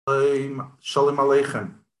Shalom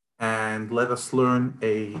Aleichem, and let us learn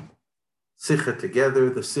a Sikha together,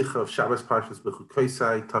 the Sikha of Shabbos Parshas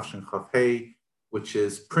B'chukoisai, Tafshin Chaf Hey, which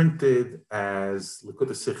is printed as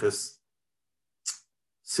Likutei Sichos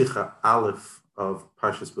Sikha Aleph of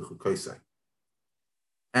Parshas B'chukoisai.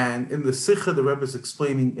 And in the Sikha, the Rebbe is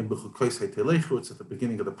explaining in B'chukoisai Telechu, it's at the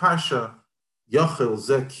beginning of the Parsha, Yachel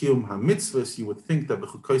Zeh Kiyum HaMitzvahs, you would think that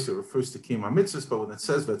B'chukoisai refers to Kiyum HaMitzvahs, but when it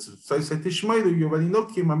says V'tzoisai Tishmeilu, you already know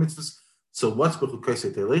Kiyum HaMitzvahs. So what's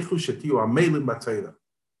B'chukoisai Telechu? Shetiyu Amelim B'Torah.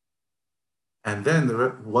 And then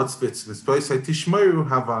what's V'tzoisai Tishmeilu?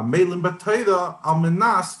 Have Amelim B'Torah al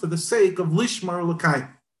menas, for the sake of Lishmar L'Kayim.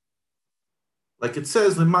 Like it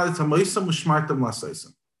says, L'madet HaMoisam U'shmartam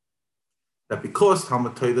L'Asaisam. That because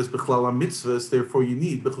Talmud Torah is B'chlal HaMitzvahs, therefore you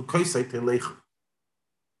need B'chukoisai Telechu.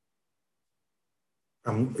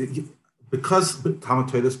 Because Talmud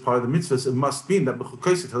Torah is part of the mitzvahs, it must mean that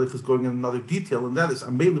B'chukoisai Telechu is going in another detail, and that is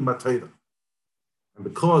Amelim B'Torah. And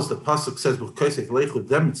because the pasuk says B'chukoisai Telechu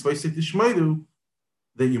dem mitzvosei tishmeiru,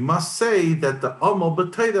 then you must say that the Amal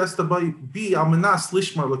B'Torah has to be al menas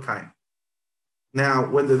lishmar l'kayim. Now,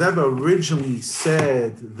 when the Rebbe originally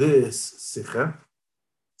said this Sikha,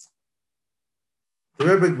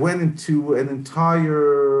 the Rebbe went into an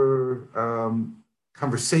entire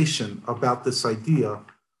conversation about this idea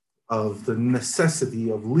of the necessity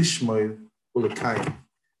of lishmar l'kayim.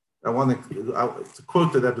 I want to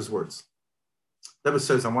quote the Rebbe's words. The Rebbe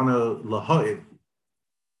says, I want to laha'id,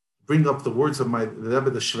 bring up the words of the Rebbe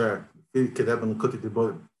the Shver,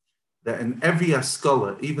 that in every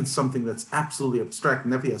haskalah, even something that's absolutely abstract,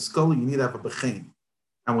 in every haskalah, you need to have a bechein.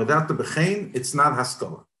 And without the bechein, it's not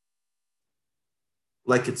haskalah.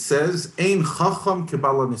 Like it says, Ein chacham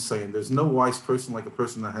kibala nisayin. There's no wise person like a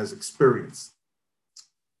person that has experience.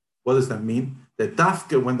 What does that mean? That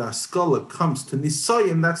dafka, when the haskalah comes to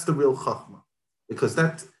nisayin, that's the real chachma. Because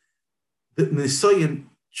that the nisayin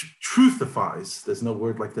truthifies, there's no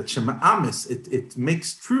word like that, shema'amis, it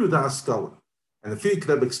makes true the haskalah. And the Fidik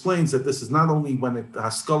Rebbe explains that this is not only when the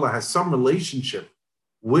haskalah has some relationship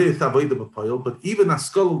with avodah b'poil, but even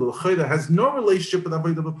haskalah l'chayda has no relationship with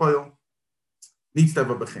avodah b'poil, needs to have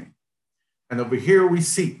a bechein. And over here we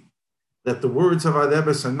see that the words of our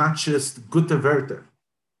Rebbe are not just gute Werte,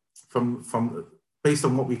 from based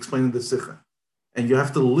on what we explained in the Sikha. And you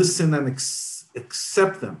have to listen and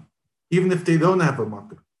accept them, even if they don't have a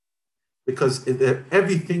makkah. Because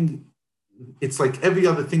everything, it's like every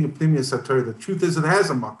other thing in Pnimiyas HaTorah. The truth is it has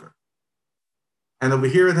a makkah. And over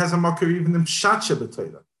here it has a makkah even in Pshat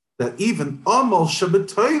Shabbat, that even Amal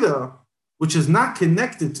Shabbat, which is not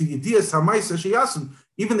connected to Yediyas HaMaisa Sheyasim,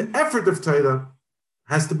 even the effort of Torah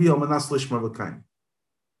has to be al manas lishmar l'kayim.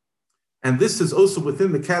 And this is also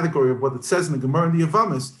within the category of what it says in the Gemara and the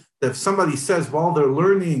Yavamis, that if somebody says while they're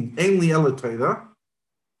learning Ein li ela Torah,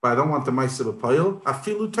 but I don't want the Maisa b'Poil,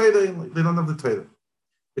 afilu Torah, they don't have the Torah.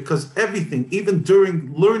 Because everything, even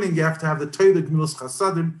during learning, you have to have the Torah Gemilas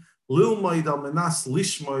Chasadim, lilmoid al menas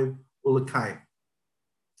lishmoid u'lekayim.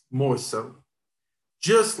 More so.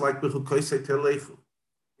 Just like B'chukoisai Telechu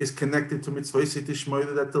is connected to mitzvosei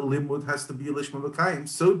tishmoidu, that the limud has to be lishma l'kayim,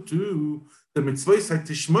 so too the mitzvosei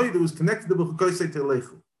tishmoidu is connected to B'chukoisai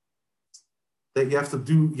Telechu. That you have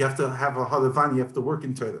to have a hadavan, you have to work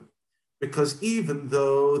in Torah. Because even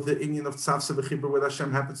though the inyan of tzavsa v'chibur with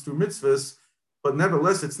Hashem happens through mitzvahs, but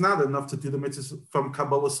nevertheless it's not enough to do the mitzvahs from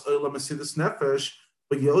Kabbalah's Olam Asidus Nefesh,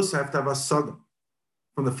 but you also have to have a sagam.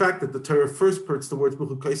 From the fact that the Torah first puts the words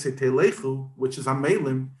B'chukoisai Telechu, which is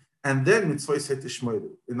Amelim, and then Mitzvosei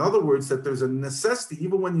Tishmeidu. In other words, that there's a necessity,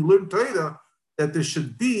 even when you learn Torah, that there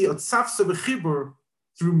should be a tzavsa v'chibur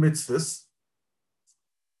through mitzvahs.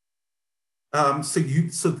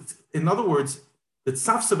 So in other words, the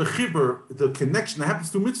tzavsa v'chibur, the connection that happens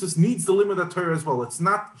through mitzvahs, needs the limit of Torah as well. It's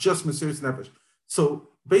not just Mesiras Nefesh. So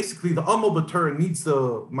basically, the Amal B'Torah needs the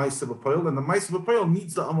Maisa B'Poil, and the Maisa B'Poil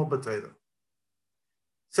needs the Amal B'Torah.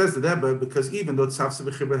 Says the Rebbe, because even though tzavsa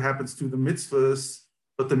v'chibur happens through the mitzvahs,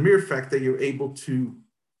 but the mere fact that you're able to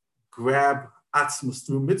grab atzmus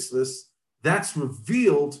through mitzvahs, that's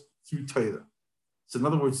revealed through Torah. So in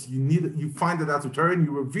other words, you find it out through Torah and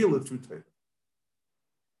you reveal it through Torah.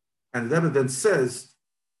 And the Rebbe then says,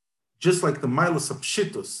 just like the Milas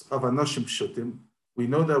Pshitus of Anoshim Pshutim, we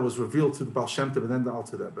know that was revealed to the Baal Shem Tov and then the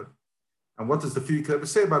Alter Rebbe. And what does the Fidik Rebbe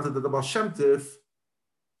say about it? That the Baal Shem Tov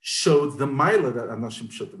showed the Maila that Anoshim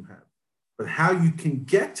Pshutim had. But how you can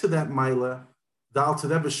get to that Maila, the Alter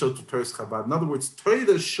Rebbe showed to Torah Chabad. In other words,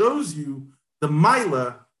 Torah shows you the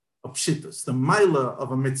Maila of Pshitus, the Maila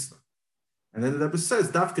of a mitzvah. And then the Rebbe says,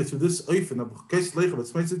 Dafka, through this oifen of B'chukoisai Telechu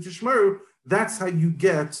v'tzmeisei tishmeru, that's how you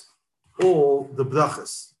get all the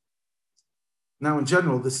brachas. Now, in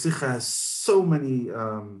general, the Sikha has so many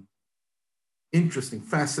interesting,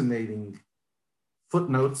 fascinating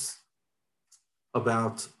footnotes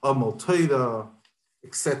about Amol Torah,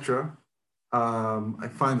 etc. I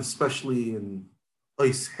find especially in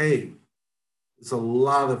Ois Hey, there's a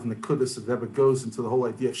lot of Nekudas that ever goes into the whole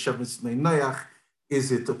idea of Shevis Ne'Noach,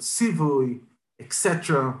 is it a tzivui,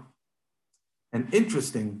 etc. And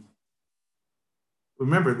interesting,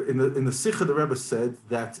 remember in the Sikha the Rebbe said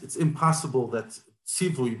that it's impossible that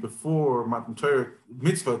tzivui before Matan Torah,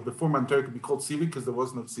 mitzvah before Matan Torah could be called tzivui because there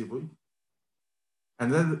was no tzivui.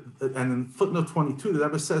 And in footnote 22, the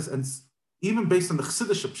Rebbe says, and even based on the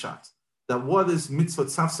Chassidish Pshat, that what is mitzvah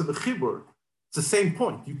tzavsa v'chibur, it's the same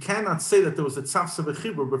point. You cannot say that there was a tzavsa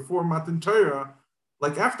v'chibur before Matan Torah,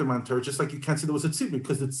 like after Matan Torah, just like you can't say there was a tzivui,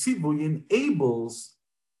 because the tzivui enables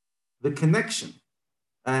the connection.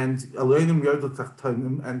 And Elyonim Yodel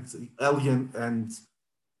Tachtonim and Elyon and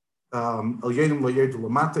Elyonim Lo Yodel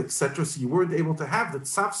Lamata, etc. So you weren't able to have the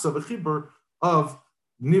tzavsa v'chibur of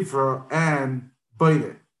Nivra and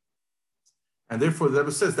Baile. And therefore, the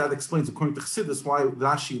Rebbe says that explains, according to Chassidus, why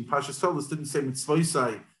Rashi and Parshas Tolos didn't say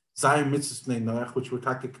mitzvosai Zayim mitzvahs Bnei Noach, which were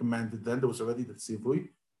taka commanded then. There was already the tzivui,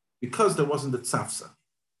 because there wasn't the tzafsa,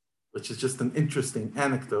 which is just an interesting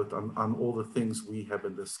anecdote on all the things we have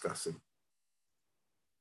been discussing.